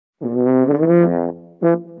Hej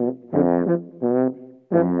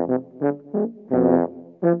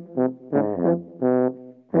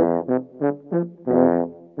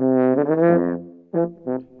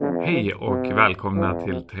och välkomna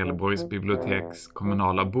till Trelleborgs biblioteks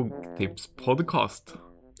kommunala boktipspodcast.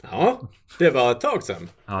 Ja, det var ett tag sedan.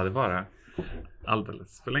 Ja, det var det.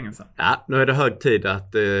 Alldeles för länge sedan. Ja, nu är det hög tid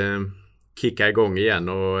att kicka igång igen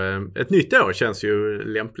och ett nytt år känns ju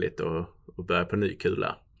lämpligt att börja på ny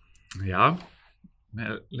kula. Ja,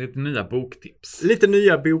 med lite nya boktips. Lite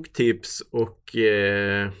nya boktips och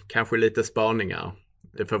kanske lite spaningar.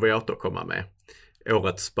 Det får vi återkomma med.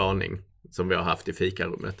 Årets spaning som vi har haft i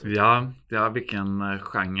fikarummet. Ja, vilken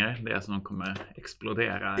genre det är som kommer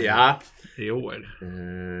explodera i år.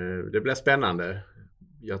 Det blir spännande.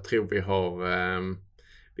 Jag tror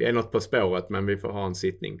vi är något på spåret, men vi får ha en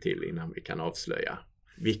sittning till innan vi kan avslöja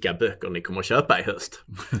vilka böcker ni kommer att köpa i höst.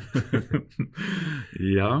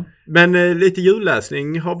 Ja. Men lite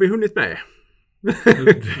julläsning har vi hunnit med.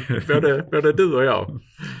 både du och jag.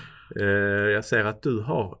 Jag ser att du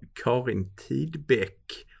har Karin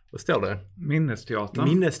Tidbeck. Vad står det?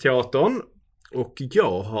 Minnesteatern. Och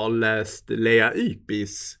jag har läst Lea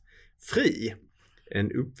Ypis Fri.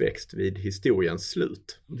 En uppväxt vid historiens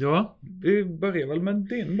slut. Ja, vi börjar väl med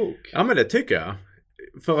din bok. Ja, men det tycker jag.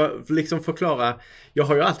 För att liksom förklara, jag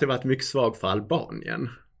har ju alltid varit mycket svag för Albanien.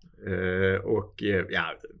 Och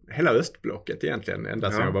hela östblocket egentligen,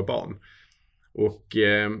 ända sedan jag var barn. Och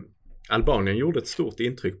Albanien gjorde ett stort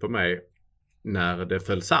intryck på mig när det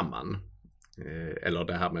föll samman. Eller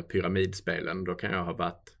det här med pyramidspelen, då kan jag ha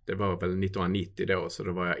varit, det var väl 1990 då, så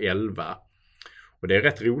då var jag 11. Och det är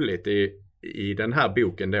rätt roligt i den här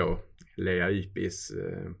boken då, Lea Ypis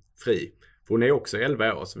Fri. För hon är också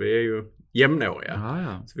 11 år, så vi är ju jämnåriga.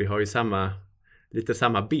 Ja. Så vi har ju lite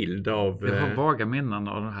samma bild av... Jag har vaga minnen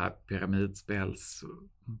av det här pyramidspels...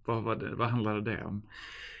 Vad handlade det om?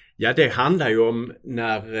 Ja, det handlar ju om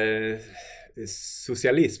när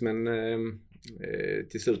socialismen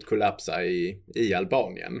till slut kollapsade i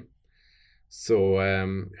Albanien. Så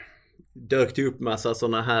dök det upp massa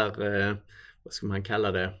sådana här, vad ska man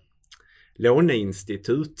kalla det,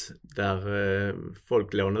 låneinstitut där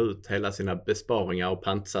folk lånade ut hela sina besparingar och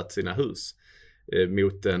pantsatt sina hus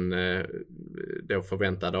mot en då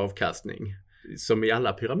förväntad avkastning. Som i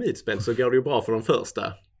alla pyramidspel så går det ju bra för de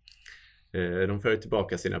första. De får ju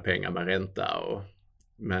tillbaka sina pengar med ränta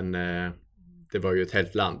men det var ju ett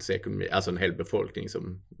helt lands ekonomi, alltså en hel befolkning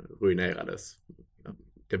som ruinerades.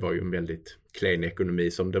 Det var ju en väldigt klen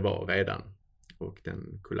ekonomi som det var redan och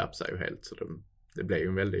den kollapsade ju helt, så det blev ju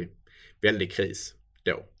en väldig kris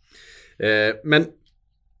då. Men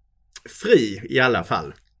Fri i alla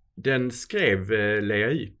fall, den skrev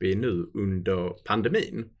Lea Ypi nu under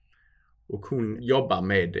pandemin och hon jobbar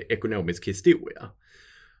med ekonomisk historia.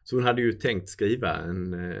 Så hon hade ju tänkt skriva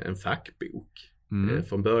en fackbok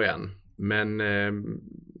från början. Men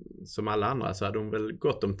som alla andra så hade hon väl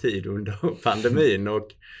gott om tid under pandemin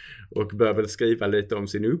och började väl skriva lite om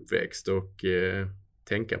sin uppväxt och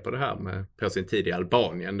tänka på det här på sin tid i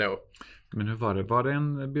Albanien då. Men hur var det? Var det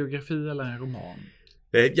en biografi eller en roman?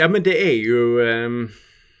 Ja, men det är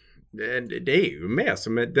ju mer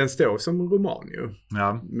som, den står som roman ju.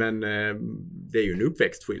 Ja. Men det är ju en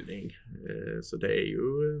uppväxtskildring. Så det är ju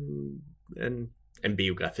en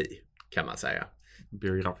biografi kan man säga.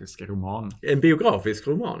 Biografisk roman. En biografisk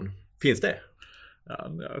roman. Finns det?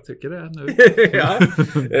 Ja, jag tycker det nu.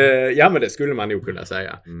 Ja, men det skulle man nog kunna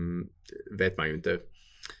säga. Vet man ju inte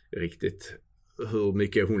riktigt hur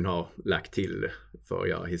mycket hon har lagt till för att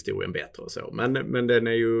göra historien bättre och så. Men den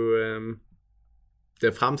är ju...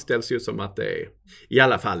 Det framställs ju som att det är... I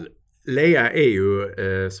alla fall, Lea är ju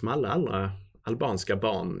som alla andra albanska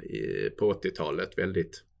barn på 80-talet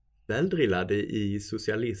väldigt väldrillade i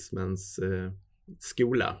socialismens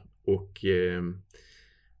skola. Och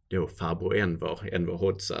då farbror Enver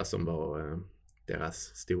Hoxha som var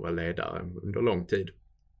deras stora ledare under lång tid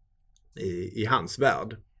i hans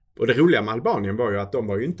värld. Och det roliga med Albanien var ju att de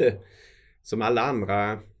var ju inte som alla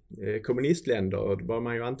andra kommunistländer. Då var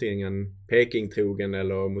man ju antingen Peking-trogen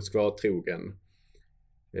eller Moskva-trogen.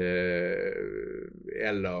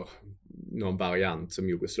 Eller någon variant som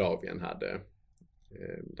Jugoslavien hade.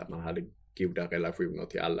 Där man hade goda relationer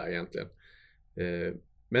till alla egentligen.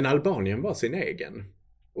 Men Albanien var sin egen.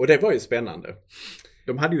 Och det var ju spännande.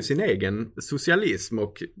 De hade ju sin egen socialism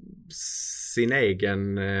och sin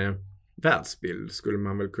egen världsbild skulle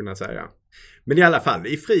man väl kunna säga. Men i alla fall,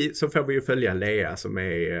 i Fri så får vi ju följa Lea som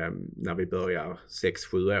är när vi börjar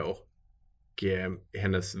 6-7 år. Och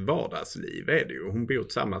hennes vardagsliv är det ju. Hon bor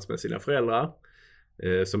tillsammans med sina föräldrar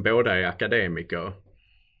som båda är akademiker.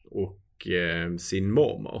 Och och sin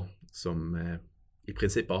mormor som i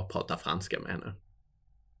princip bara pratar franska med henne.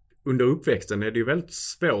 Under uppväxten är det ju väldigt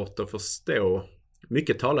svårt att förstå.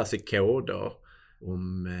 Mycket talas i koder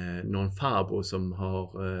om någon farbror som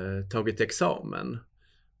har tagit examen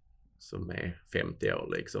som är 50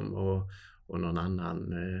 år liksom och någon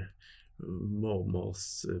annan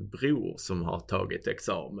mormors bror som har tagit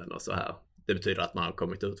examen och så här. Det betyder att man har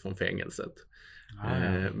kommit ut från fängelset.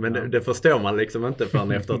 Men det förstår man liksom inte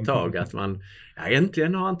förrän efter ett tag att man,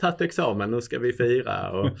 äntligen har han tagit examen, nu ska vi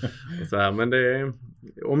fira och så här. Men det är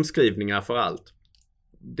omskrivningar för allt.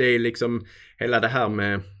 Det är liksom hela det här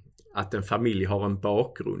med att en familj har en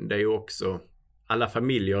bakgrund. Det är ju också, alla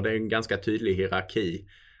familjer, det är en ganska tydlig hierarki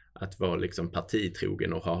att vara liksom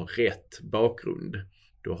partitrogen och ha rätt bakgrund.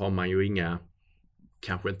 Då har man ju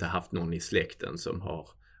kanske inte haft någon i släkten som har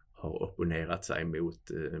opponerat sig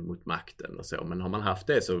mot makten och så. Men har man haft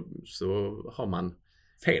det så har man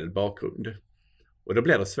fel bakgrund. Och då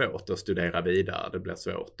blir det svårt att studera vidare. Det blir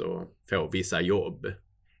svårt att få vissa jobb.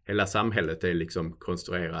 Hela samhället är liksom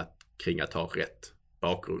konstruerat kring att ha rätt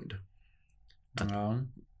bakgrund. Ja.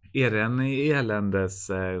 Är det en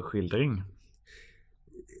eländesskildring?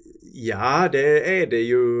 Ja, det är det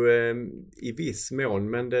ju i viss mån.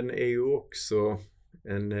 Men den är ju också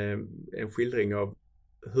en skildring av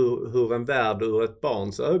hur en värld ur ett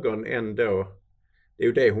barns ögon ändå, det är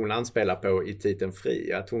ju det hon anspelar på i titeln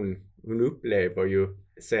Fri, att hon upplever ju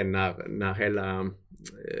sen när hela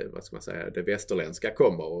vad ska man säga, det västerländska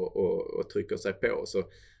kommer och trycker sig på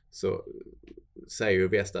så säger ju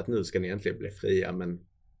väst att nu ska ni äntligen bli fria, men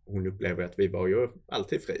hon upplever att vi var ju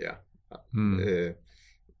alltid fria.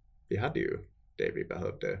 Vi hade ju det vi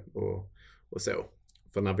behövde och så.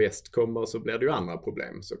 För när väst kommer så blir det ju andra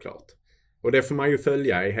problem såklart. Och det får man ju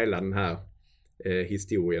följa i hela den här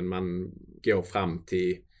historien. Man går fram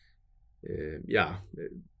till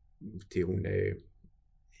till hon är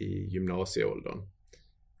i gymnasieåldern.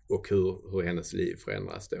 Och hur hennes liv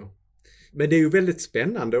förändras då. Men det är ju väldigt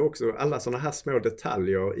spännande också, alla sådana här små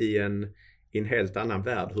detaljer i en helt annan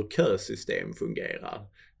värld. Hur kösystem fungerar.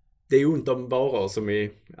 Det är ju inte om varor som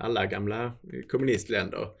i alla gamla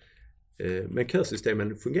kommunistländer. Men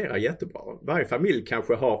kösystemen fungerar jättebra. Varje familj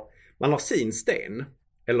kanske man har sin sten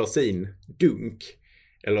eller sin dunk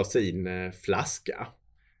eller sin flaska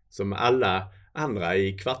som alla andra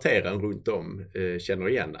i kvarteren runt om känner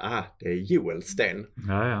igen. Det är Joels sten.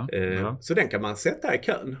 Ja. Så den kan man sätta i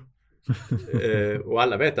kön. Och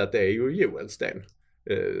alla vet att det är ju Joels sten.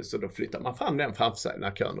 Så då flyttar man fram den framför sig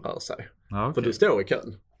när kön rör sig. Okay. För du står i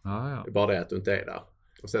kön. Ja. Det är bara det att du inte är där.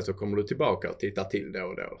 Och sen så kommer du tillbaka och tittar till då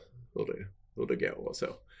och då hur det går och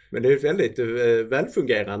så. Men det är ett väldigt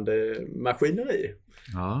välfungerande maskineri.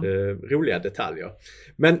 Ja. Roliga detaljer.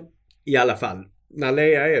 Men i alla fall, när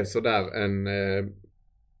Lea är så där en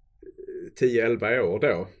 10-11 år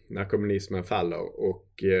då, när kommunismen faller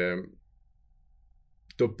och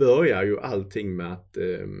då börjar ju allting med att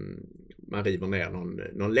man river ner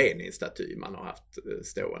någon Lenin-staty man har haft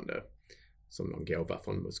stående som någon gåva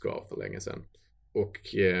från Moskva för länge sedan.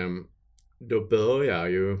 Och då börjar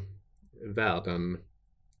ju världen,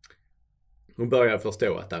 hon börjar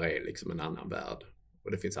förstå att det är liksom en annan värld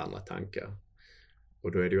och det finns andra tankar.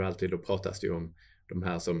 Och då är det ju alltid, då pratas det ju om de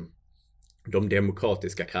här som de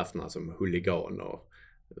demokratiska krafterna som huliganer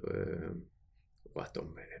och att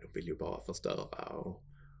de vill ju bara förstöra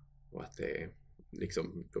och att det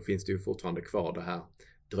liksom, då finns det ju fortfarande kvar det här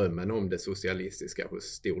drömmen om det socialistiska hos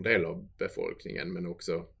stor del av befolkningen, men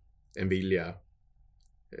också en vilja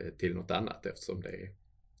till något annat, eftersom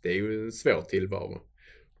det är ju en svår tillvaro.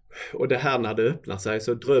 Och det här när det öppnar sig,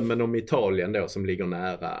 så drömmen om Italien då som ligger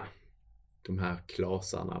nära de här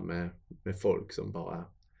klasarna med folk som bara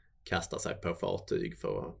kastar sig på fartyg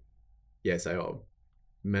för att ge sig av.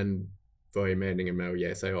 Men vad är meningen med att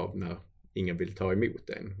ge sig av när ingen vill ta emot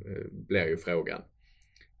en? Blir ju frågan.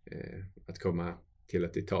 Att komma till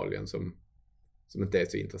ett Italien som inte är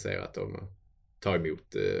så intresserat av att ta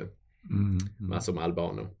emot massor med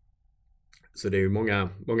albaner. Så det är ju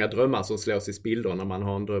många drömmar som slås i spillror när man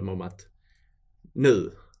har en dröm om att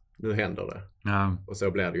nu händer det. Ja. Och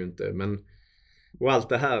så blir det ju inte. Men, och allt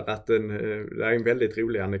det här att det är en väldigt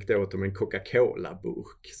rolig anekdot om en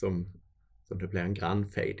Coca-Cola-burk som det blir en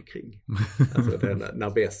grannfejd kring. Alltså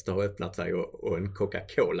när väst har öppnat sig och en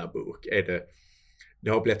Coca-Cola-burk det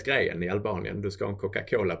har blivit grejen i Albanien. Du ska ha en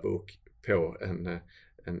Coca-Cola-burk på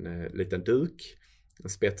en liten duk, en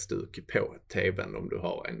spetsduk på tvn om du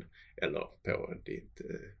har en, eller på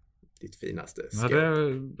ditt finaste skåp. Ja, det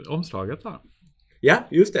är omslaget va? Ja,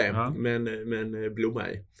 just det. Ja. Men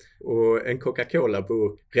blomma i. Och en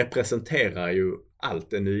Coca-Cola-burk representerar ju allt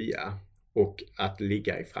det nya. och att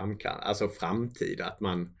ligga i framkant, alltså framtid, att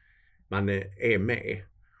man är med.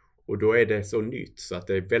 Och då är det så nytt så att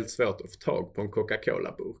det är väldigt svårt att få tag på en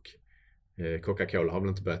Coca-Cola-burk. Coca-Cola har väl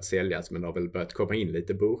inte börjat säljas, men det har väl börjat komma in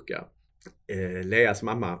lite burkar. Leas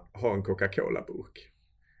mamma har en Coca-Cola-burk.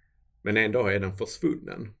 Men en dag är den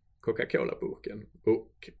försvunnen, Coca-Cola-burken.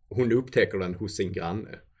 Och hon upptäcker den hos sin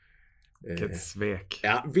granne. Vilket svek.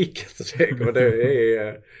 Ja, vilket svek. Och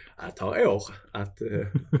det tar år att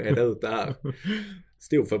reda ut det här.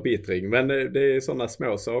 Stor förbittring. Men det är sådana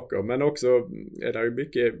små saker. Men också är det ju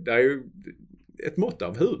mycket, det är ju ett mått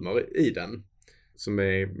av humor i den. Som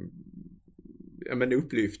är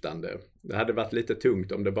upplyftande. Det hade varit lite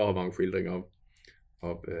tungt om det bara var en skildring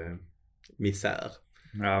av misär.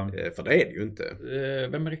 Ja. För det är det ju inte.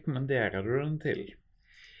 Vem rekommenderar du den till?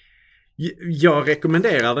 Jag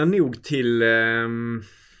rekommenderar den nog till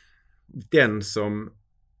den som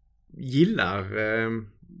gillar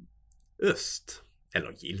öst.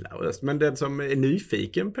 Eller gillar öst, men den som är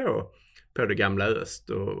nyfiken på det gamla öst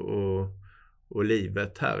och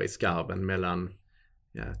livet här i skarven mellan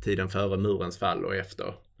tiden före murens fall och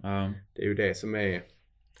efter. Ja. Det är ju det som är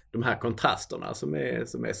de här kontrasterna som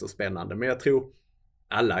är så spännande. Men jag tror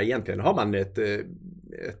alla egentligen har man ett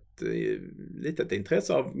litet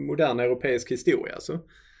intresse av modern europeisk historia, så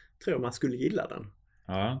tror jag man skulle gilla den.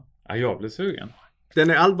 Ja, jag blir sugen. Den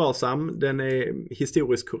är allvarsam, den är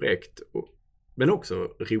historiskt korrekt men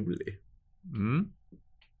också rolig. Mm.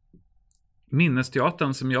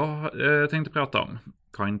 Minnesteatern som jag tänkte prata om,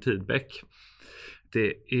 Karin Tidbeck,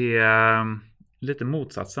 det är lite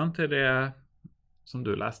motsatsen till det som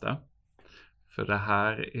du läste. För det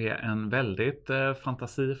här är en väldigt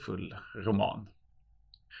fantasifull roman.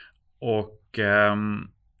 Och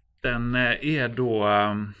den är då,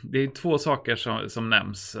 det är två saker som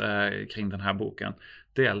nämns kring den här boken.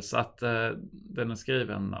 Dels att den är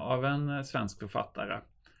skriven av en svensk författare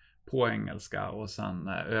på engelska och sen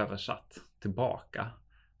översatt tillbaka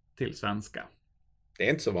till svenska. Det är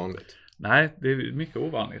inte så vanligt. Nej, det är mycket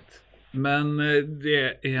ovanligt. Men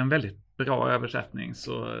det är en väldigt bra översättning,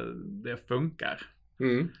 så det funkar.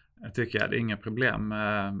 Jag tycker det är inga problem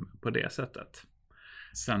på det sättet.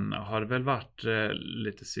 Sen har det väl varit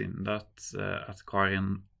lite synd att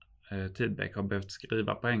Karin Tidbeck har behövt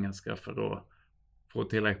skriva på engelska för att få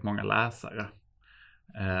tillräckligt många läsare.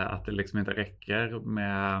 Att det liksom inte räcker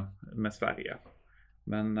med Sverige.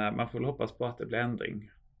 Men man får hoppas på att det blir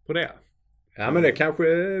ändring på det. Ja, men det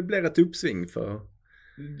kanske blir ett uppsving för...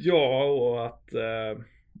 Ja, och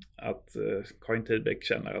att Karin Tidbeck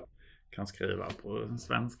känner att kan skriva på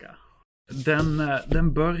svenska.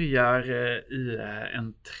 Den börjar i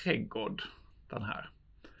en trädgård, den här.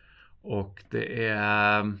 Och det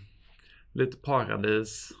är lite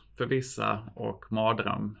paradis för vissa och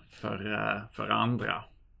mardröm för andra.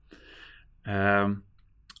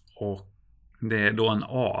 Och det är då en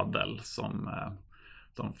adel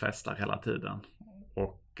som festar hela tiden.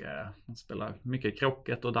 Och de spelar mycket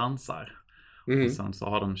krocket och dansar. Och sen så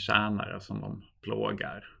har de tjänare som de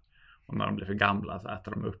plågar. Och när de blir för gamla så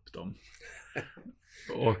äter de upp dem.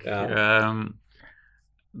 Och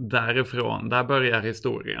därifrån, där börjar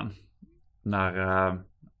historien. När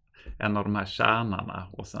en av de här tjänarna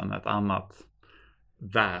och sen ett annat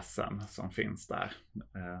väsen som finns där,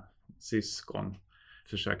 syskon,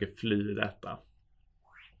 försöker fly detta.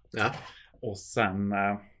 Ja. Och sen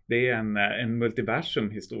det är en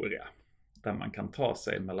multiversumhistoria där man kan ta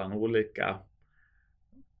sig mellan olika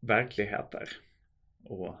verkligheter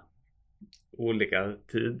och olika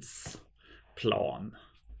tidsplan.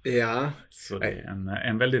 Ja. Så det är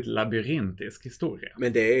en väldigt labyrintisk historia.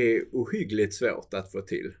 Men det är ohyggligt svårt att få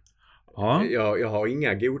till. Ja. Jag har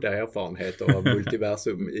inga goda erfarenheter av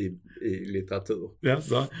multiversum i litteratur.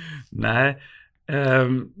 Jaså? Nej.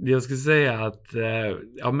 Jag skulle säga att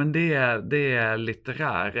men det är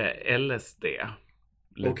litterär LSD.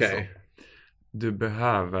 Okej. Du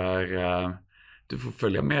får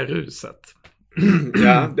följa med ruset.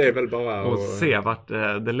 Ja, det är väl bara och se vart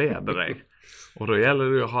det leder dig. Och då gäller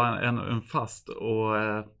det att ha en fast och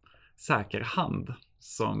säker hand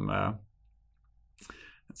som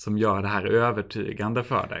gör det här övertygande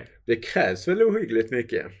för dig. Det krävs väl ohyggligt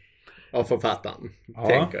mycket av författaren,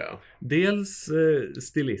 tänker jag. Dels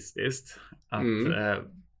stilistiskt, att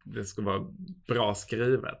det ska vara bra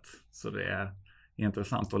skrivet, så det är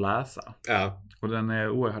intressant att läsa. Ja. Och den är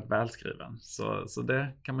oerhört välskriven, så det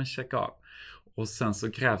kan man checka av. Och sen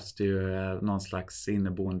så krävs det ju någon slags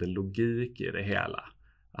inneboende logik i det hela.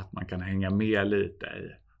 Att man kan hänga med lite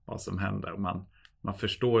i vad som händer. Man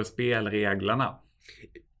förstår spelreglerna.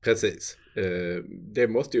 Precis. Det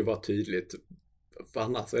måste ju vara tydligt För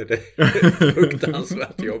annars är det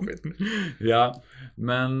fruktansvärt jobbigt. Ja,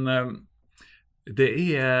 men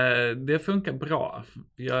det funkar bra.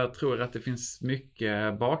 Jag tror att det finns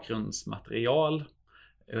mycket bakgrundsmaterial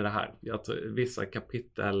i det här. Jag tror vissa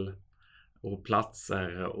kapitel och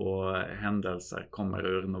platser och händelser kommer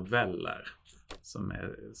ur noveller som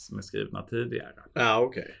är skrivna tidigare. Ja,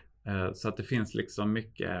 okej. Så att det finns liksom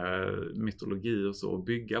mycket mytologi och så att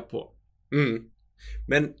bygga på. Mm.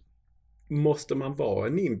 Men måste man vara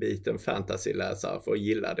en inbiten fantasyläsare för att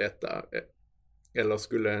gilla detta? Eller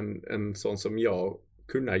skulle en sån som jag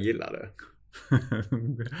kunna gilla det?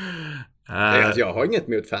 Jag har inget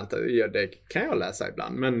mot fantasy. Det kan jag läsa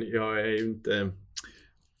ibland. Men jag är ju inte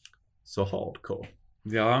så hardcore.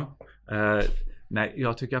 Ja. Nej,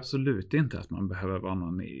 jag tycker absolut inte att man behöver vara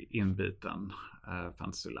någon inbiten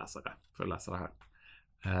fantasyläsare för att läsa det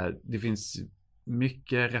här. Det finns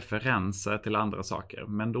mycket referenser till andra saker.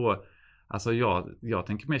 Men då, alltså jag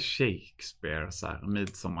tänker mer Shakespeare, så här,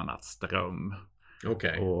 Midsommarnattsdröm.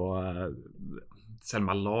 Okay. Och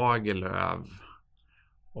Selma Lagerlöf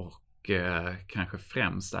och kanske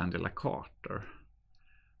främst Angela Carter.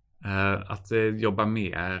 Att jobba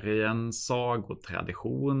mer i en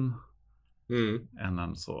sagotradition än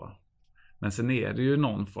en så. Men sen är det ju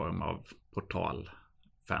någon form av portal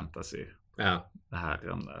fantasy. Ja. Det här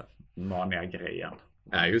den vanliga grejen.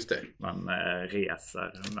 Ja, just det. Man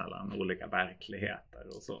reser mellan olika verkligheter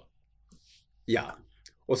och så. Ja.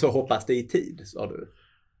 Och så hoppas det i tid, sa du?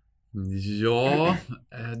 Ja,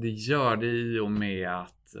 det gör det i och med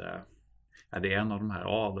att det är en av de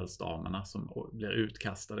här adelsdamerna som blir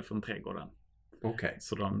utkastade från trädgården. Okay.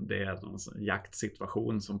 Så det är en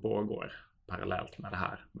jaktsituation som pågår parallellt med det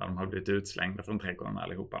här. Där de har blivit utslängda från trädgården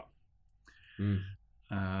allihopa.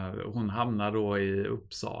 Hon hamnar då i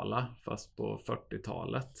Uppsala, fast på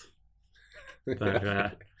 40-talet.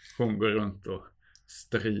 Där hon går runt och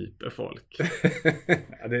stryper folk.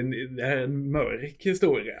 Det är en mörk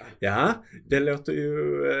historia. Ja, det låter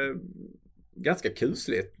ju ganska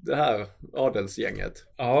kusligt, det här adelsgänget.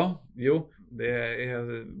 Ja, jo. Det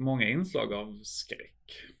är många inslag av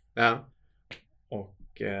skräck. Ja.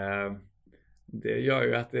 Och det gör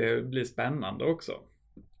ju att det blir spännande också.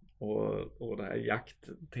 Och det här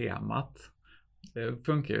jakttemat, det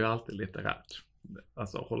funkar ju alltid litterärt.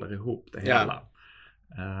 Alltså håller ihop det hela.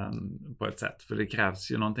 På ett sätt. För det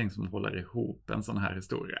krävs ju någonting som håller ihop en sån här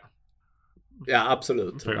historia. Ja,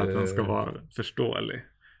 absolut. För att den ska vara förståelig.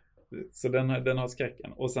 Så den har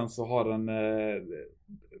skräcken. Och sen så har den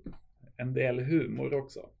en del humor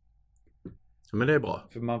också. Men det är bra.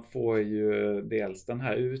 För man får ju dels den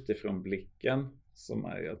här utifrån blicken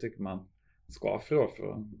som jag tycker man ska få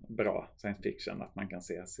för bra science fiction. Att man kan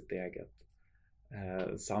se sitt eget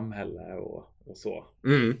samhälle och så.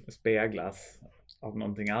 Speglas av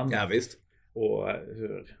någonting annat. Ja, visst. Och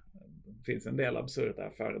hur det finns en del absurda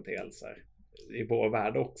företeelser i vår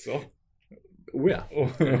värld också. Oh ja. Och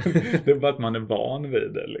det är bara att man är van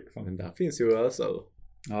vid det liksom. Men där finns ju ösor.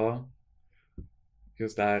 Ja.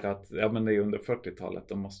 Just det här att men det är under 40-talet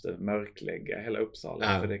de måste mörklägga hela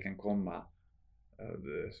Uppsala. För det kan komma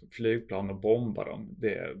flygplan och bomba dem.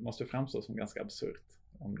 Det måste framstå som ganska absurt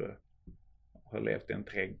om du har levt i en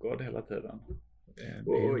trädgård hela tiden.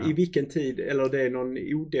 Och i vilken tid, eller det är någon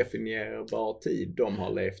odefinierbar tid de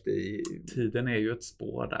har levt i? Tiden är ju ett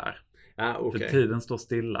spår där. Okay. För tiden står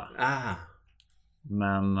stilla.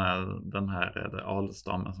 Men den här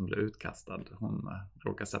adelsdamen som blir utkastad, hon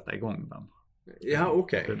råkar sätta igång den. Ja,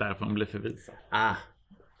 okej. Det är därför hon blir förvisad.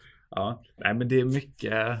 Ja, nej, men det är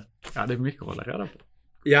mycket att hålla reda på.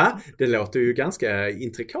 Ja, det låter ju ganska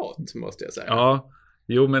intrikat, måste jag säga. Ja,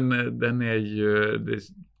 jo, men den är ju...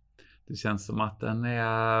 Det känns som att den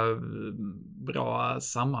är bra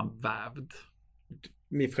sammanvävd.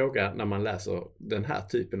 Min fråga när man läser den här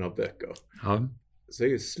typen av böcker, så är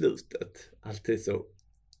ju slutet alltid så...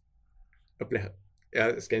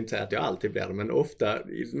 Jag ska inte säga att jag alltid blir det, men ofta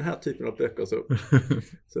i den här typen av böcker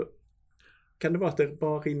så kan det vara att det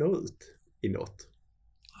bara rinner ut i något.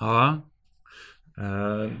 Ja.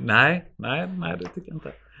 Nej, det tycker jag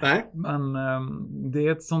inte. Nej. Men det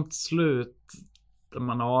är ett sånt slut där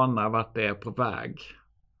man anar vart det är på väg.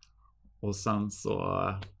 Och sen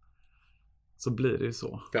så blir det ju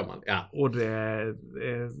så. Ja. Och det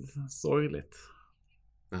är sorgligt.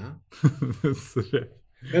 Så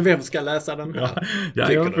men vem ska läsa den här?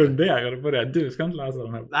 Ja, jag funderade på det. Du ska inte läsa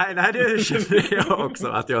den här. Nej, det känner jag också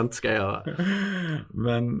att jag inte ska göra.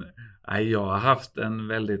 Men jag har haft en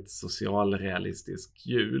väldigt socialrealistisk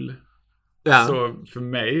jul. Ja. Så för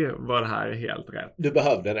mig var det här helt rätt. Du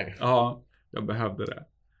behövde det? Ja, jag behövde det.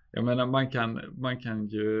 Jag menar, man kan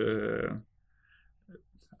ju...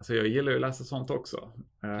 Alltså jag gillar ju att läsa sånt också.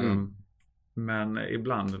 Men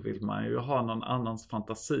ibland vill man ju ha någon annans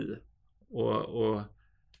fantasi och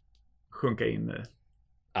sjunka in i.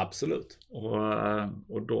 Absolut.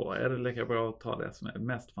 Och då är det lika bra att ta det som är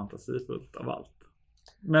mest fantasifullt av allt.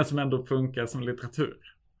 Men som ändå funkar som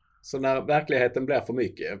litteratur. Så när verkligheten blir för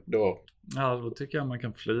mycket, då... Ja, då tycker jag man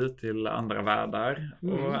kan fly till andra världar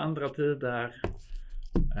och andra tider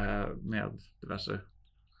med diverse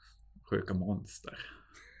sjuka monster.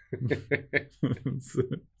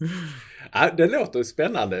 Ja, det låter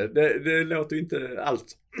spännande. Det låter inte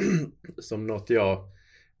allt som något jag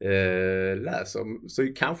läser om.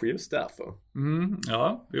 Så kanske just därför.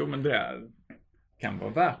 Ja, jo, men det kan vara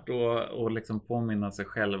värt att liksom påminna sig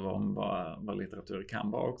själv om vad litteratur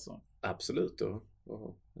kan vara också. Absolut,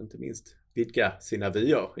 och inte minst vidga sina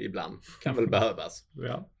vyer ibland kan väl behövas.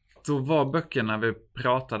 Ja. Så var böckerna vi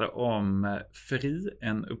pratade om Fri,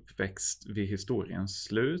 en uppväxt vid historiens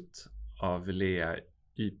slut av Lea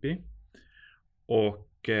Ypi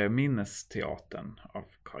och Minnesteatern av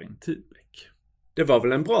Karin Tidbeck. Det var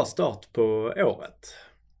väl en bra start på året?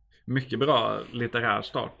 Mycket bra litterär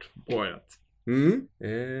start på året.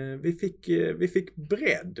 Vi fick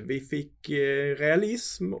bredd, vi fick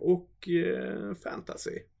realism och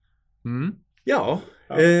fantasy. Ja,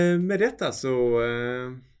 med detta så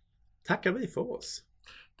tackar vi för oss.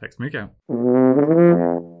 Tack så mycket.